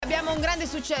auguriamo un grande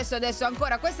successo adesso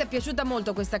ancora. Questa è piaciuta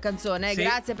molto questa canzone, Sì.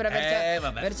 Grazie per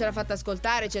avercela fatta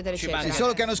ascoltare, eccetera, eccetera. Sì,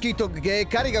 solo che hanno scritto che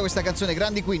carica questa canzone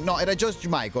Grandi Queen. No, era George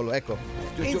Michael, ecco.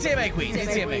 Insieme ai Queen.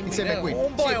 Insieme ai Queen.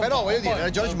 Un po' sì, e un però po', voglio un po' dire, e era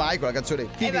un George po'. Michael, la canzone.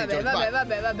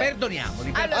 Vabbè.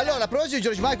 Perdoniamoli. Allora, a proposito di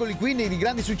George Michael, quindi di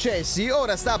grandi successi,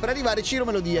 ora sta per arrivare Ciro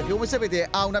Melodia, che come sapete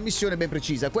ha una missione ben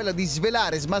precisa, quella di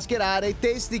svelare, smascherare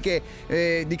testi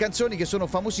di canzoni che sono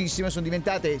famosissime, sono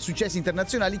diventate successi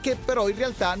internazionali, che però in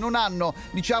realtà non hanno,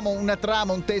 diciamo, una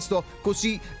trama, un testo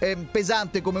così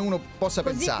pesante come uno possa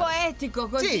pensare. Così poetico,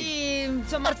 così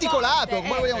insomma articolato, forte,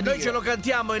 come vogliamo dire. Noi ce lo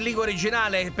cantiamo in lingua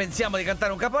originale e pensiamo di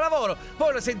cantare un capolavoro,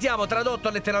 poi lo sentiamo tradotto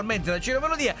letteralmente da Ciro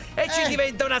Melodia e ci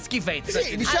diventa una schifezza.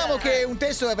 Sì, diciamo che è un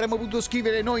testo che avremmo potuto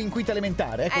scrivere noi in quinta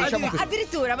elementare. Ecco, diciamo così.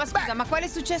 Addirittura, ma scusa, ma quale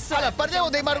successo? Allora, parliamo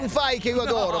dei Maroon 5 che io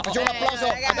adoro. Facciamo un applauso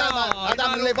ad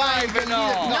Adam Levine.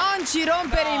 Non ci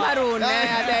rompere i Maroon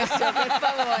adesso, per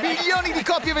favore. Milioni di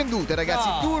copie vendute, ragazzi.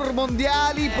 Tour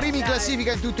mondiali, primi in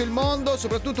classifica in tutto il mondo,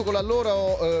 soprattutto con la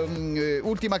loro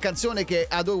ultima canzone che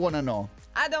è I Don't Wanna Know.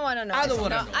 I don't wanna know.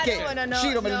 Che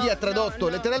Ciro Melodia ha tradotto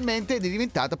letteralmente ed è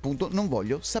diventata appunto Non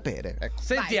voglio sapere. Ecco.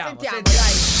 Sentiamo. Dai.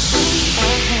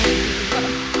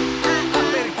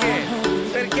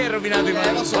 Perché hai rovinato i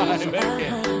Maroon? Lo so.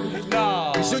 Perché?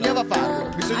 No. Bisognava farlo.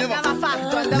 Andava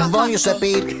fatto. Non voglio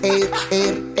sapere,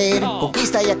 con chi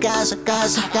stai a casa.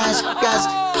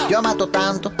 Ti ho amato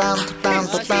tanto,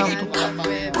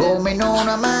 come non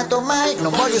ho amato mai.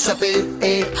 Non voglio sapere,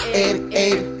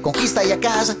 con chi stai a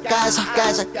casa.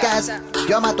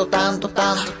 Ti ho amato tanto,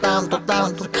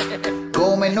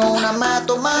 come non ho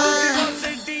amato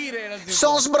mai.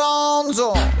 Son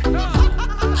sbronzo,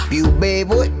 più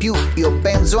bevo e più io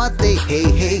penso a te.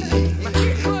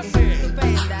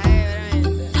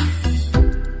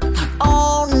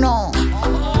 Oh no,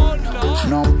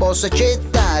 non posso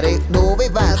accettare, dove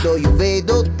vado io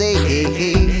vedo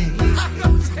te.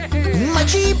 Ma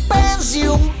ci pensi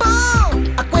un po'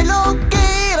 a quello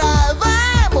che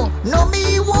eravamo, non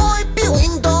mi vuoi più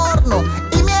intorno,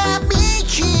 i miei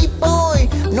amici poi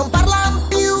non parlano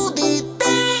più di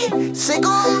te, sei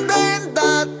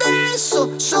contenta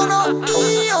adesso, sono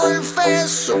io il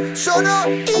fesso.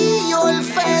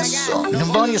 Non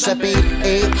voglio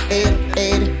sapere,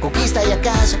 con chi stai a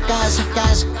casa.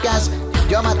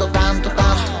 Ti ho amato tanto,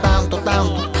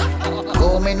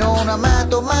 come non ho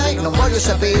amato mai. Non voglio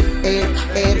sapere,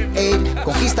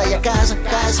 con chi stai a casa.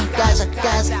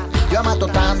 Ti ho amato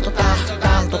tanto,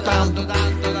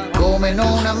 come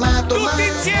non ho amato mai. Tutti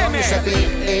insieme! Non voglio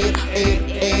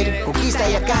sapere, con chi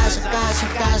stai a casa.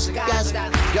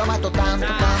 Ti ho amato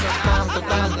tanto,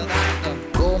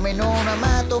 come non ho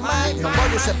amato mai. Non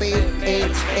voglio sapere,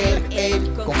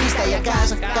 con chi stai a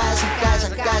casa. Ti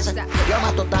ho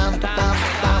amato tanto,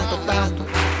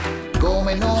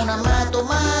 come non ho amato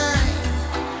mai.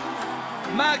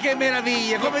 Ma che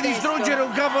meraviglia, come distruggere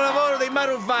un capolavoro dei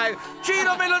Maroon 5.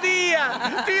 Ciro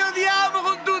Melodia, ti odiamo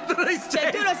con tutto noi stessi.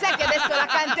 Cioè, tu lo sai che adesso la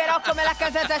canterò come l'ha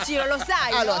cantata Ciro, lo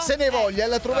sai? Allora, no? se ne voglia,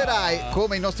 la troverai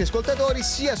come i nostri ascoltatori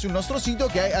sia sul nostro sito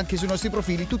che anche sui nostri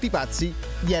profili, tutti pazzi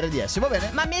di RDS, va bene?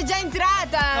 Ma mi è già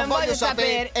entrata, non voglio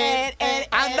sapere.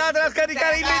 Andatela a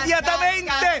scaricare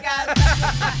immediatamente.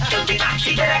 Tutti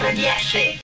pazzi per RDS.